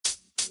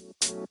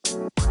Yeah,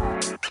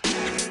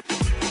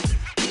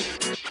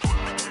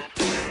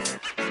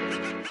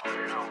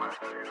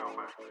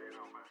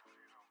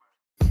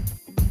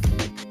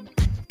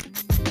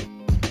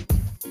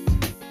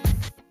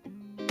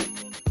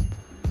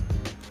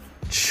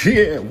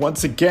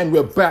 once again,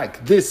 we're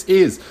back. This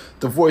is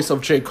the Voice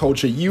of J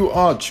Culture. You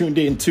are tuned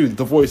in to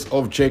the Voice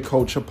of J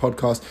Culture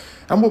podcast.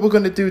 And what we're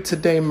going to do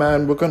today,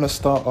 man, we're going to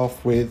start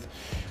off with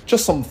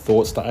just some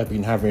thoughts that I've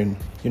been having.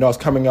 You know, I was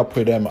coming up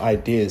with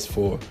ideas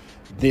for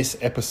this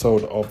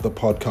episode of the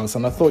podcast.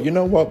 And I thought, you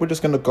know what, we're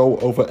just going to go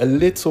over a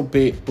little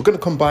bit. We're going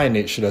to combine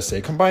it, should I say.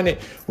 Combine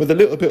it with a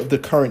little bit of the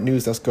current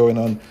news that's going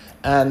on.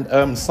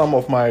 And some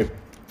of my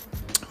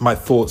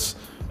thoughts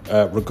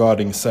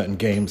regarding certain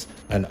games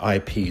and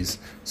IPs.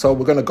 So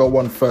we're going to go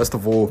on first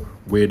of all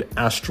with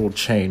Astral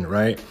Chain,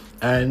 right?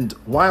 And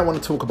why I want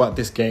to talk about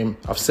this game,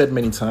 I've said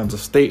many times, I've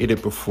stated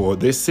it before,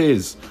 this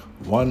is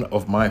one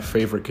of my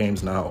favorite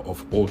games now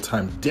of all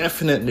time.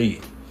 Definitely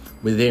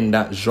within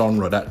that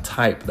genre, that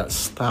type, that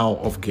style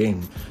of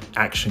game,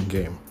 action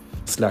game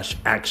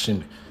 /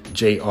 action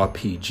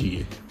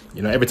JRPG.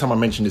 You know, every time I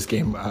mention this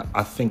game,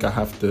 I think I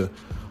have to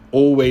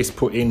always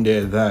put in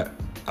there that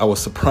I was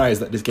surprised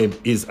that this game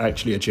is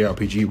actually a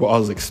JRPG. What I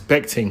was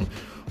expecting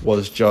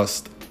was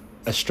just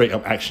a straight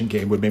up action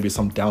game with maybe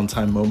some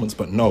downtime moments,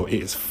 but no, it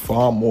is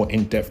far more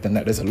in depth than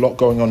that. There's a lot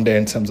going on there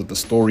in terms of the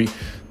story,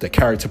 the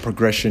character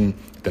progression,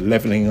 the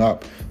leveling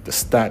up, the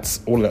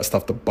stats, all of that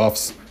stuff, the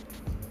buffs,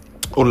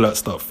 all of that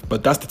stuff.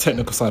 But that's the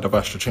technical side of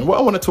Astral Chain. What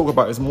I want to talk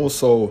about is more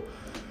so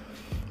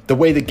the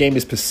way the game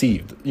is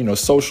perceived, you know,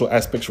 social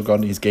aspects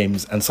regarding these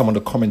games and some of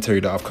the commentary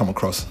that I've come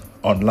across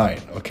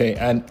online, okay?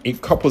 And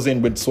it couples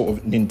in with sort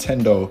of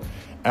Nintendo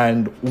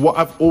and what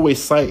I've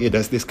always cited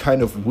as this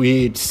kind of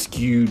weird,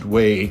 skewed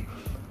way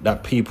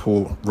that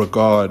people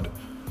regard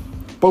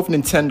both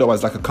Nintendo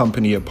as like a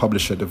company, a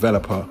publisher,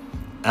 developer,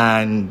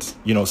 and,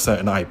 you know,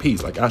 certain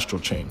IPs like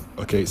Astral Chain,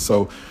 okay?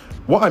 So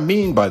what I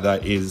mean by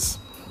that is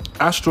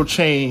Astral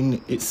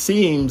Chain, it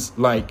seems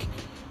like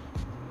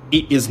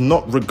it is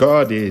not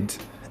regarded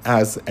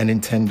as a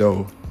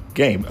Nintendo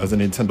game, as a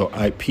Nintendo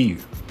IP.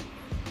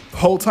 The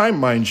whole time,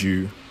 mind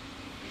you,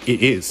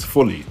 it is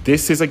fully.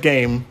 This is a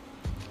game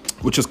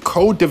which is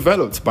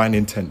co-developed by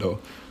Nintendo.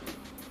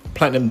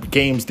 Platinum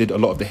Games did a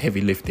lot of the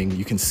heavy lifting.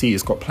 You can see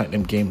it's got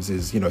Platinum Games,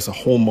 it's a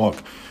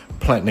hallmark.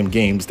 Platinum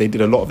Games, they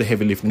did a lot of the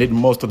heavy lifting. They did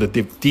most of the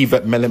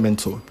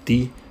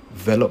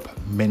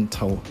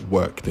developmental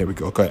work. There we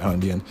go, got it out in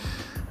the end.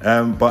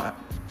 But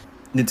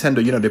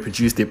Nintendo, you know, they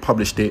produced it,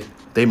 published it,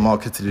 they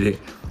marketed it,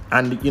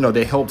 and, you know,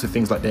 they helped with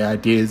things like the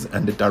ideas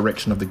and the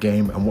direction of the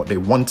game and what they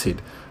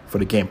wanted for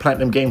the game.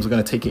 Platinum Games were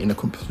going to take it in a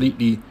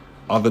completely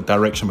other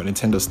direction, but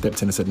Nintendo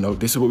stepped in and said, no,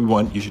 this is what we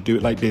want, you should do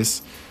it like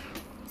this,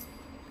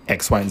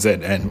 X, Y, and Z.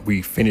 And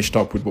we finished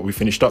up with what we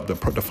finished up. The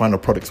final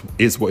product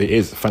is what it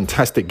is.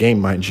 Fantastic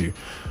game, mind you.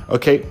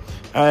 Okay,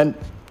 and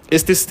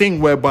it's this thing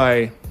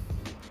whereby,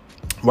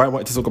 what I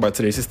wanted to talk about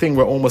today, is this thing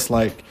where almost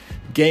like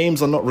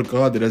games are not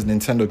regarded as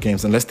Nintendo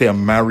games unless they are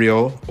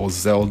Mario or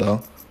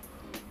Zelda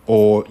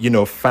or, you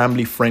know,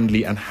 family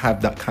friendly and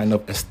have that kind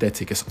of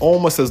aesthetic. It's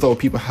almost as though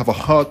people have a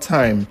hard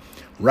time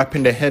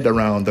wrapping their head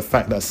around the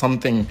fact that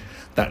something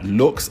that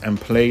looks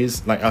and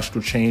plays like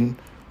Astral Chain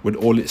with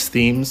all its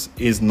themes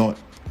is not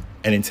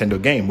a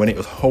Nintendo game when it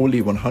was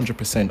wholly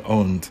 100%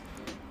 owned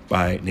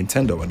by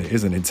Nintendo, and it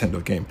is a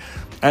Nintendo game.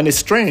 And it's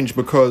strange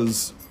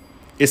because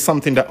it's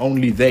something that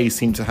only they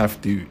seem to have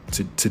to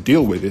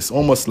deal with. It's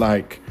almost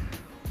like,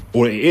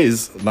 or it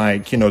is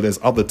like, you know, there's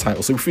other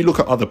titles. So if you look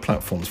at other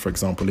platforms, for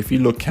example, if you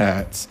look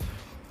at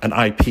an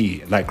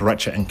IP like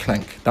Ratchet and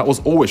Clank, that was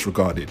always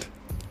regarded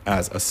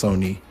as a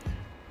Sony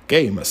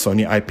game, a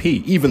Sony IP,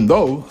 even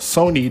though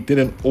Sony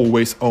didn't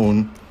always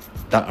own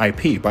that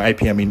IP. By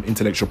IP, I mean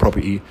intellectual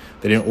property.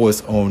 They didn't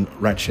always own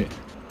Ratchet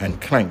and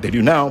Clank. They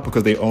do now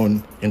because they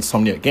own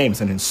Insomniac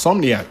Games, and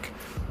Insomniac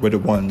were the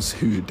ones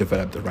who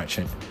developed the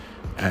Ratchet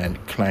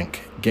and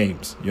Clank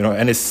games, you know.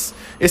 And it's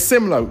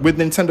similar with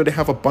Nintendo. They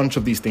have a bunch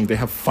of these things. They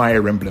have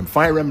Fire Emblem.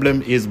 Fire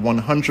Emblem is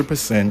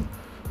 100%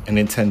 a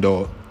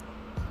Nintendo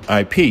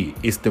IP.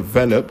 It's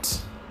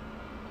developed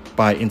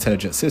by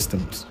Intelligent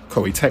Systems,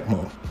 Koei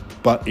Tecmo,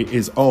 but it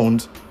is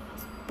owned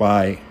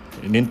by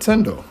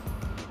Nintendo.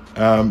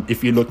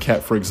 If you look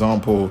at, for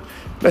example,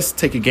 let's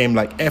take a game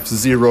like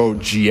F-Zero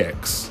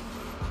GX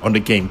on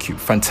the GameCube.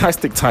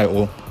 Fantastic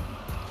title.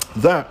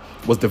 That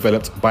was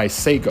developed by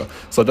Sega.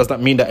 So does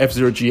that mean that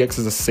F-Zero GX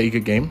is a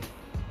Sega game?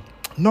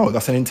 No,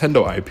 that's a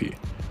Nintendo IP.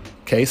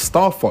 Okay,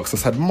 Star Fox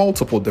has had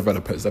multiple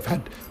developers. They've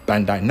had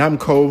Bandai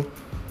Namco.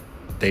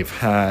 They've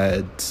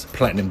had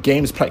Platinum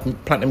Games.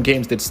 Platinum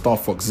Games did Star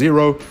Fox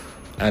Zero,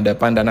 and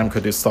Bandai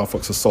Namco did Star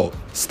Fox Assault.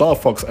 Star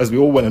Fox, as we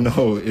all want to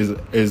know,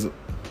 is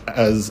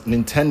as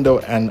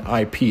Nintendo and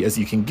IP as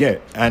you can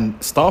get.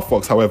 And Star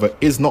Fox, however,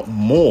 is not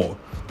more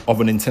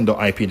of a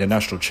Nintendo IP than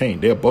Astral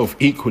Chain. They are both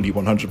equally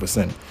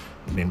 100%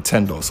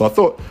 Nintendo. So I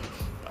thought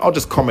I'll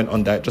just comment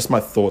on that, just my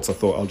thoughts. I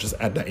thought I'll just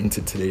add that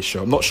into today's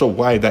show. I'm not sure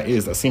why that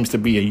is. That seems to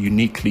be a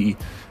uniquely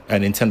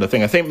Nintendo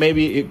thing. I think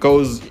maybe it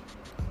goes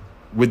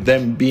with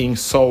them being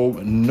so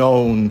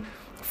known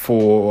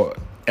for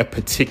a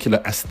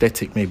particular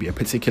aesthetic, maybe a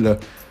particular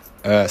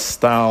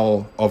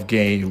style of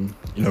game,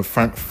 you know,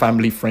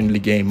 family-friendly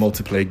game,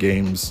 multiplayer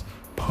games,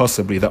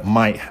 possibly, that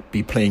might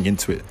be playing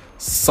into it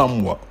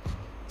somewhat.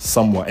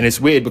 And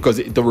it's weird because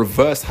the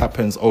reverse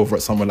happens over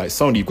at somewhere like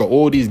Sony. You've got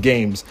all these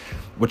games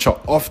which are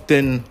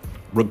often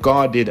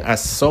regarded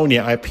as Sony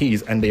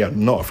IPs, and they are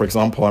not. For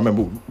example, I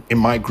remember in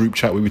my group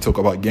chat where we talk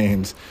about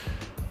games,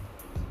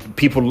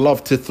 people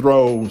love to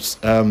throw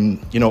IPs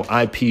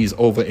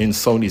over in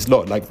Sony's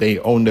lot, like they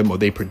own them or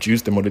they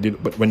produced them or they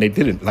did, but when they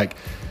didn't, like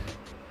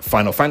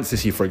Final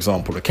Fantasy, for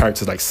example, the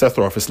characters like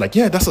Sephiroth, it's like,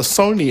 yeah, that's a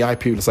Sony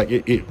IP. It's like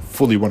it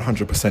fully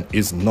 100%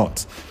 is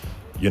not.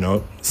 You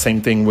know,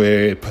 same thing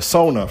with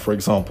Persona, for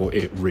example.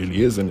 It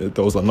really isn't.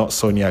 Those are not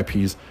Sony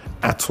IPs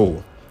at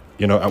all.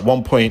 You know, at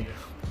one point,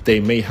 they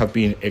may have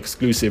been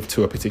exclusive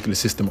to a particular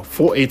system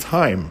for a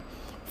time,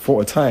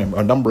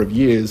 a number of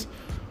years.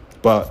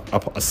 But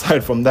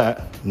aside from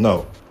that,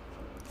 no.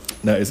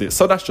 That is it.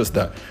 So that's just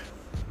that.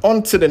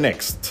 On to the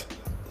next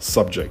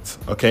subject,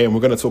 okay? And we're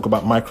going to talk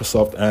about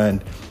Microsoft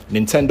and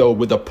Nintendo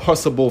with a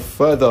possible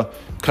further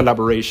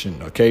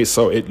collaboration, okay?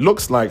 So it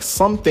looks like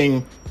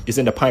something is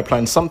in the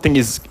pipeline. Something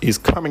is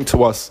coming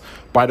to us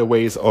by the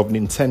ways of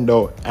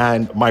Nintendo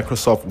and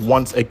Microsoft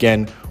once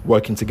again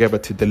working together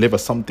to deliver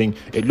something.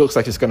 It looks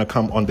like it's going to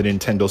come on the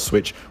Nintendo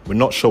Switch. We're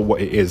not sure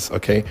what it is,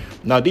 okay?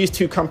 Now, these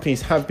two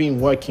companies have been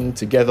working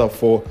together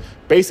for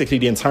basically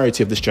the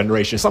entirety of this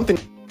generation. Something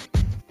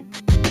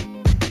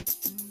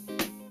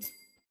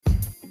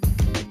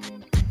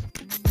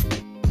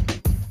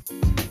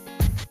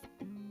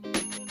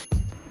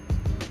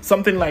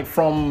like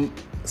from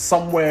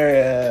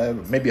somewhere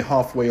maybe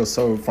halfway or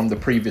so from the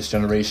previous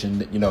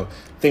generation, you know,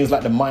 things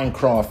like the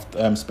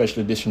Minecraft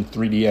Special Edition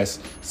 3DS.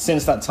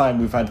 Since that time,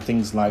 we've had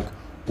things like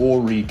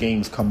Ori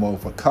games come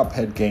over,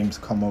 Cuphead games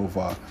come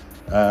over.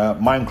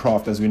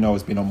 Minecraft, as we know,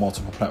 has been on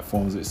multiple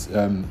platforms. It's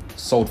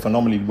sold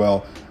phenomenally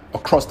well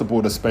across the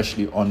board,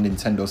 especially on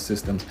Nintendo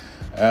systems.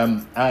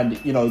 And,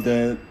 you know,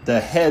 the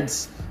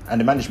heads and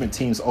the management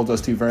teams of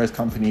those two various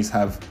companies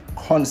have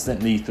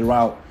constantly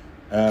throughout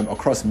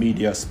across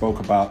media spoke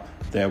about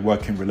their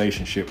working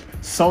relationship.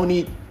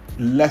 Sony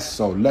less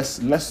so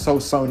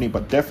Sony,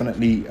 but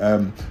definitely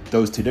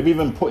those two. They've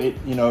even put it,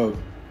 you know,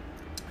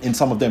 in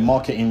some of their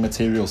marketing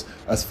materials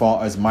as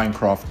far as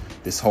Minecraft,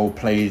 this whole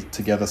play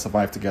together,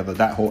 survive together,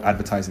 that whole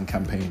advertising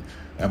campaign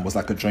was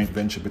like a joint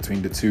venture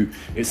between the two.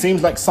 It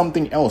seems like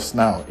something else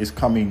now is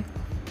coming.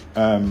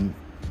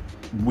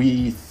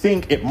 We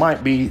think it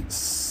might be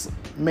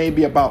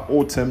maybe about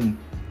autumn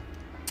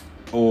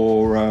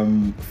or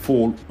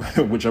fall,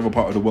 whichever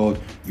part of the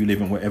world you live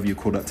in, whatever you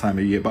call that time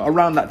of year. But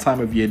around that time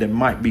of year, there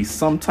might be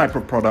some type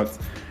of product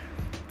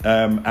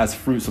as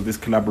fruits of this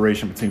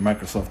collaboration between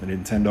Microsoft and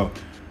Nintendo.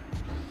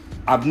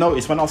 I've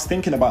noticed when I was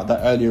thinking about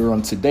that earlier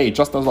on today,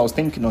 just as I was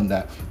thinking on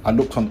that, I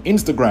looked on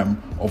Instagram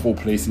of all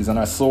places and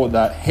I saw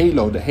that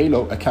the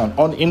Halo account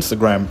on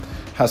Instagram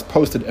has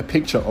posted a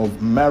picture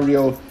of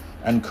Mario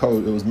and co.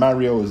 It was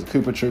Mario, it was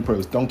Koopa Trooper, it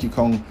was Donkey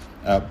Kong,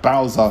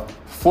 Bowser,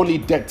 fully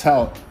decked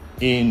out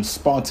in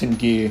Spartan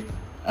gear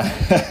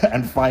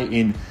and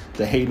fighting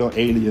the Halo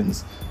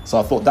aliens. So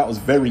I thought that was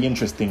very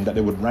interesting that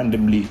they would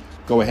randomly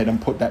go ahead and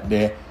put that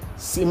there.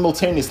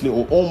 Simultaneously,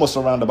 or almost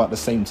around about the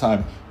same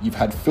time, you've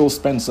had Phil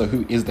Spencer,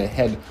 who is the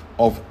head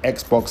of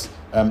Xbox,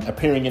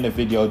 appearing in a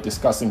video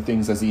discussing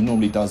things as he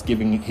normally does,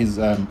 giving his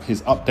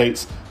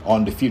updates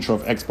on the future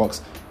of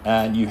Xbox.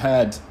 And you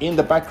had in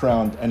the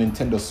background a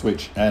Nintendo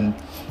Switch. And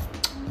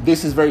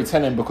this is very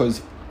telling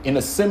because in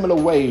a similar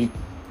way,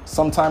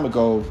 some time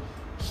ago,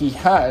 he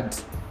had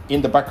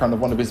in the background of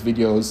one of his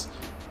videos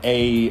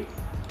a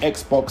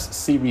Xbox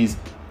Series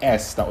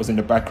S that was in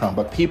the background,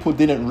 but people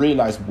didn't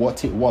realize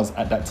what it was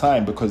at that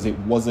time because it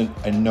wasn't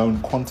a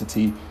known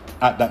quantity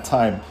at that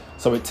time.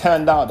 So it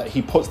turned out that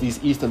he puts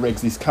these Easter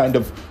eggs, these kind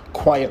of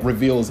quiet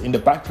reveals in the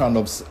background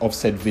of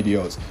said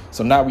videos.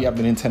 So now we have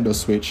the Nintendo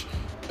Switch,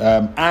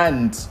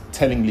 and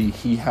tellingly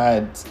he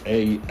had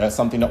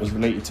something that was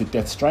related to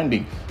Death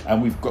Stranding, and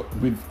we've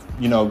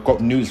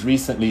got news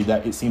recently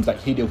that it seems like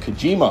Hideo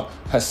Kojima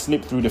has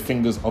slipped through the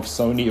fingers of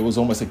Sony. It was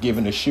almost a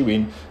given, a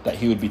shoo-in that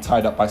he would be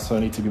tied up by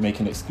Sony to be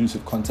making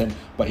exclusive content,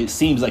 but it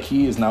seems like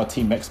he is now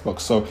Team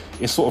Xbox. So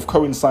it sort of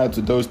coincides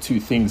with those two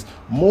things.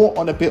 More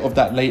on a bit of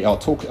that later. I'll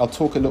talk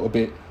a little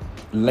bit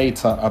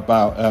later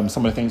about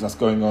some of the things that's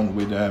going on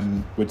with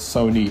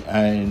Sony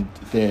and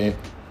their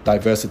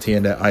diversity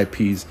and their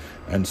IPs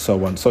and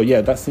so on. So yeah,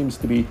 that seems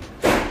to be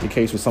the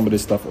case with some of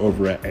this stuff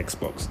over at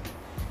Xbox.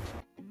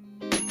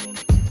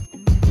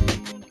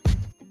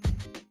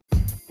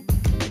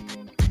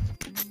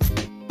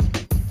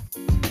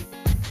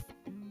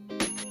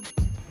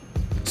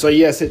 So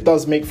yes, it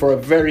does make for a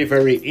very,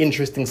 very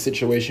interesting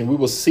situation. We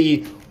will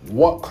see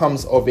what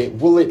comes of it.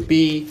 Will it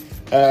be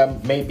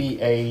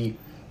maybe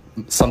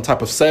some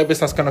type of service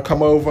that's going to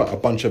come over, a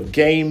bunch of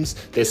games?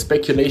 There's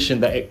speculation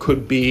that it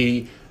could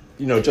be,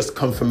 just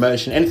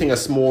confirmation, anything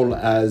as small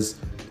as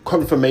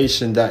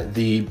confirmation that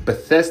the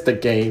Bethesda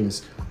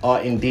games are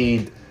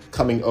indeed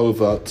coming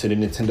over to the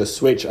Nintendo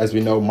Switch. As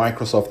we know,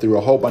 Microsoft threw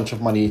a whole bunch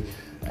of money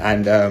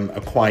and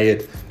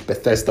acquired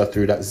Bethesda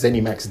through that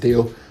ZeniMax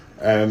deal.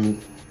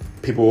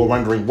 People were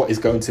wondering what is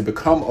going to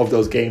become of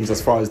those games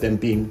as far as them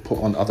being put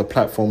on other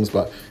platforms,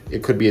 but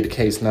it could be the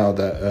case now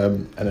that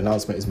an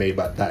announcement is made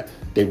about that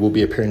they will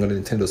be appearing on the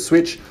Nintendo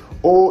Switch,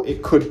 or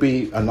it could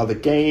be another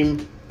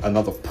game,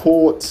 another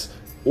port,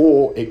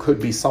 or it could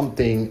be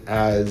something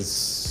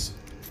as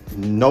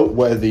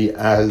noteworthy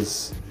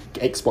as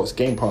Xbox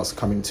Game Pass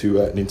coming to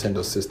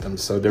Nintendo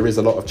systems. So there is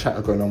a lot of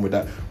chatter going on with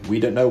that.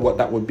 We don't know what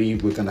that would be.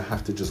 We're going to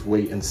have to just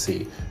wait and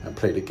see and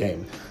play the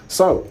game.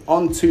 So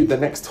on to the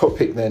next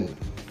topic then.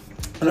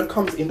 And it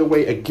comes in the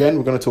way again,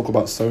 we're going to talk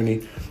about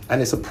Sony.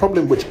 And it's a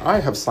problem which I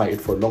have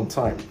cited for a long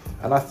time.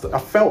 And I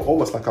felt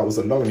almost like I was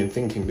alone in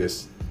thinking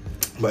this.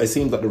 But it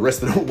seems that the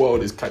rest of the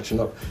world is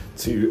catching up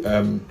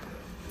to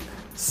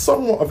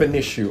somewhat of an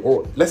issue.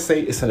 Or let's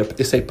say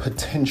it's a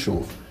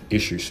potential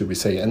issue, should we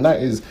say. And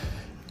that is,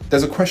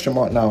 there's a question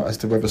mark now as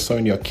to whether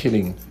Sony are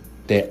killing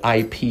their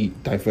IP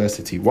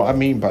diversity. What I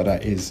mean by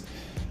that is,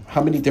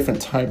 how many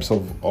different types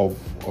of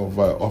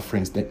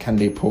offerings can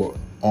they put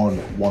on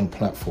one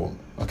platform?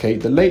 Okay,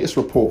 the latest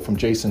report from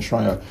Jason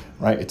Schreier,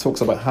 right, it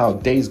talks about how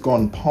Days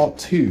Gone Part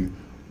 2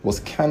 was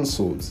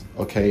cancelled,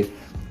 okay,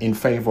 in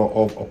favor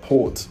of a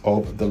port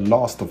of The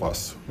Last of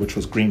Us, which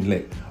was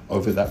greenlit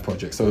over that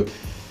project. So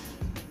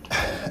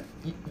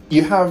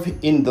you have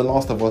in The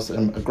Last of Us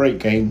a great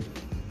game,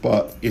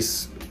 but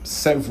it's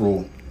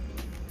several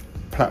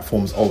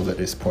platforms old at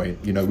this point.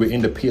 You know, we're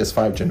in the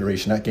PS5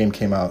 generation. That game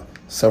came out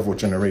several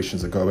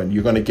generations ago, and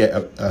you're going to get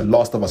a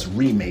Last of Us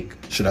remake,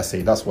 should I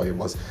say. That's what it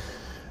was.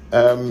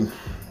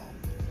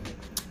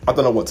 I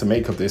don't know what to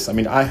make of this. I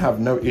mean, I have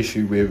no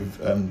issue with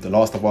The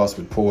Last of Us,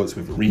 with ports,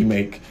 with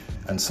remake,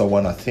 and so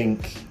on. I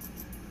think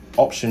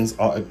options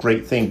are a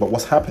great thing. But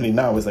what's happening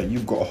now is that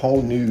you've got a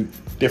whole new,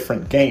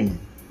 different game,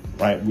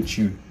 right, which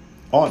you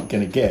aren't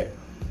going to get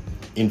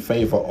in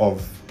favor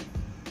of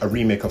a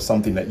remake of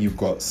something that you've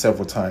got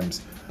several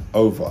times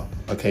over,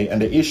 okay?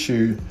 And the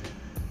issue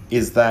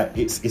is that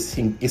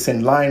it's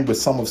in line with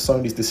some of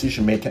Sony's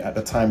decision making at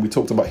the time. We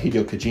talked about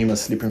Hideo Kojima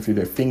slipping through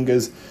their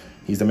fingers.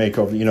 He's the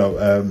maker of,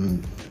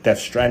 Death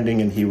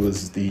Stranding, and he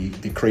was the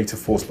creative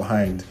force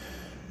behind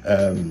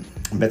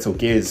Metal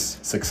Gear's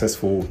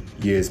successful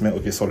years, Metal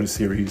Gear Solid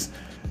series.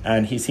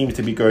 And he seems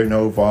to be going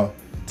over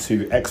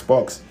to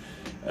Xbox.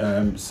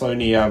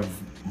 Sony have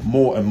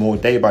more and more,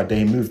 day by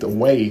day, moved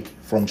away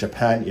from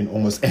Japan in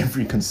almost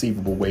every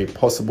conceivable way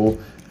possible.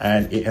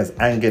 And it has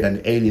angered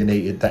and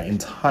alienated that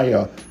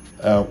entire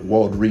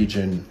world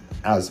region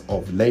as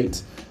of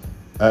late.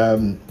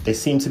 They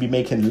seem to be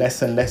making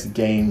less and less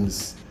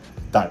games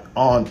that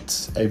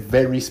aren't a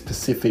very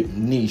specific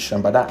niche,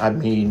 and by that I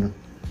mean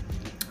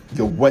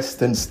your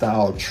Western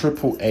style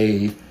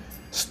AAA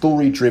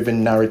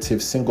story-driven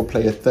narrative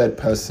single-player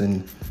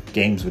third-person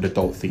games with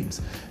adult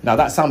themes. Now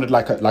that sounded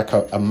like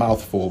a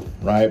mouthful,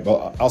 right?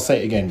 But I'll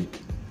say it again.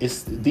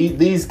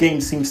 These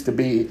games seems to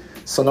be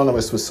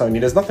synonymous with Sony.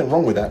 There's nothing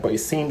wrong with that, but it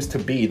seems to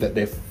be that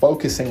they're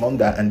focusing on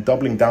that and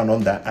doubling down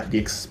on that at the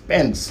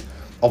expense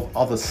of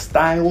other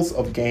styles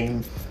of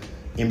game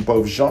in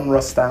both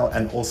genre, style,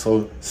 and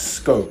also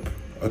scope.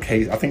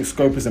 Okay, I think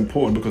scope is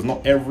important because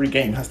not every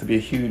game has to be a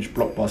huge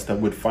blockbuster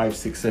with 5,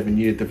 6, 7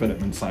 year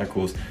development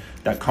cycles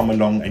that come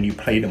along and you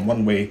play them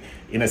one way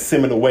in a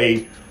similar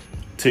way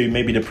to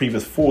maybe the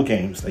previous 4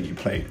 games that you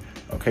played.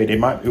 Okay, they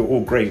might be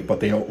all great, but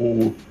they are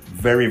all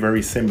very,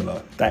 very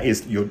similar. That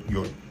is your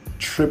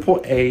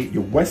AAA,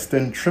 your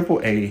Western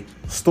AAA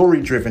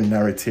story-driven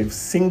narrative,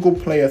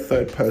 single-player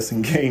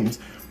third-person games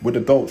with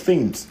adult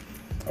themes.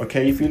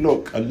 Okay, if you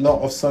look, a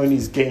lot of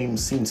Sony's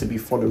games seem to be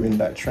following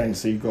that trend.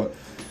 So you got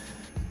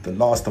The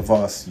Last of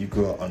Us, you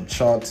got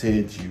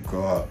Uncharted, you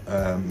got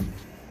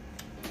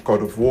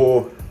God of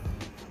War,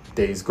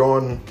 Days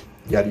Gone,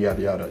 yada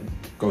yada yada,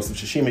 Ghost of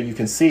Tsushima. You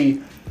can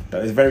see that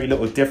there's very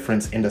little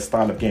difference in the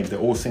style of games. They're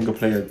all single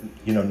player,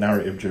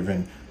 narrative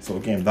driven sort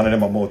of games. None of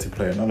them are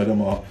multiplayer. None of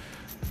them are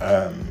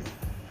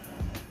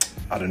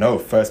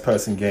first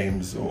person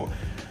games or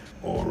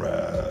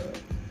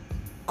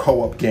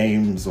co-op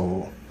games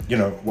or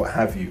what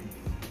have you.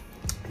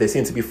 They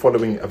seem to be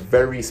following a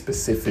very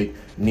specific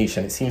niche,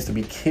 and it seems to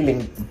be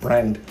killing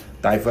brand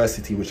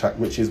diversity,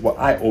 which is what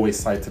I always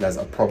cited as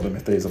a problem,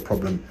 if there is a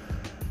problem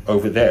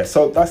over there.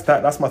 So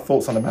that's my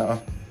thoughts on the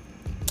matter.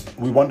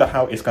 We wonder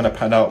how it's going to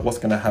pan out, what's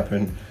going to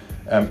happen.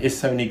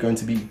 Is Sony going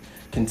to be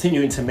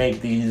continuing to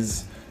make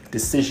these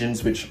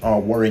decisions which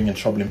are worrying and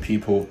troubling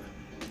people?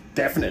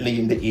 Definitely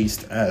in the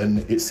East,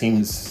 and it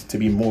seems to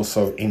be more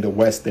so in the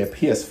West. Their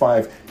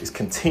PS5 is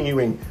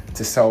continuing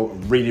to sell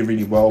really,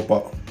 really well,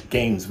 but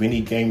we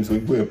need games.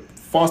 We're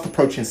fast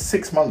approaching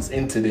 6 months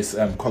into this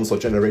console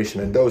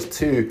generation, and those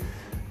two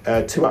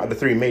out of the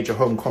 3 major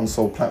home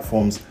console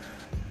platforms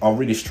are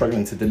really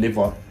struggling to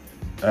deliver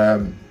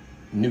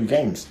new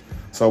games.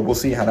 So we'll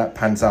see how that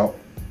pans out.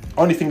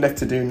 Only thing left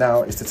to do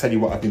now is to tell you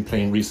what I've been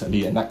playing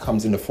recently, and that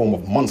comes in the form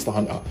of Monster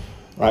Hunter.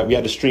 Right, we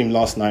had a stream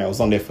last night. I was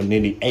on there for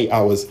nearly 8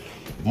 hours.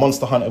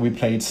 Monster Hunter, we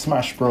played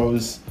Smash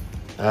Bros.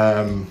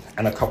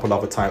 and a couple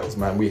other titles,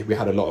 man. We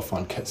had a lot of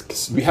fun.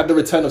 We had the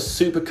return of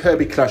Super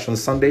Kirby Clash on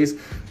Sundays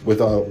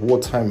with our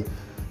wartime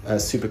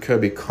Super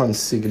Kirby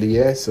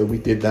Consigliere. So we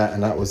did that,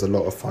 and that was a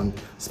lot of fun.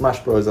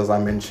 Smash Bros, as I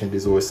mentioned,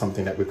 is always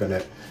something that we're going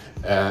to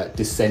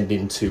descend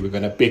into. We're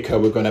going to bicker,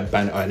 we're going to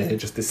banter, and it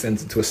just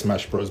descends into a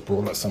Smash Bros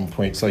brawl at some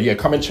point. So yeah,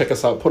 come and check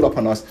us out. Pull up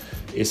on us.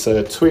 It's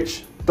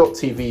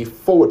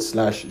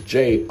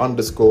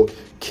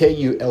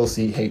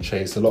twitch.tv/J_KULCHA.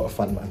 It's a lot of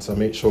fun, man. So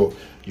make sure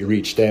you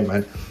reach there,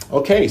 man.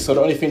 Okay, so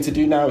the only thing to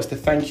do now is to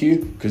thank you,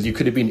 because you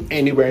could have been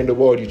anywhere in the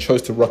world. You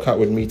chose to rock out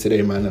with me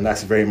today, man, and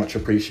that's very much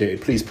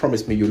appreciated. Please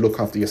promise me you'll look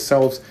after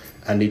yourselves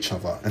and each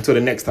other. Until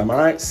the next time, all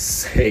right?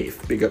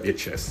 Safe. Big up your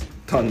chest.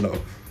 Ton love.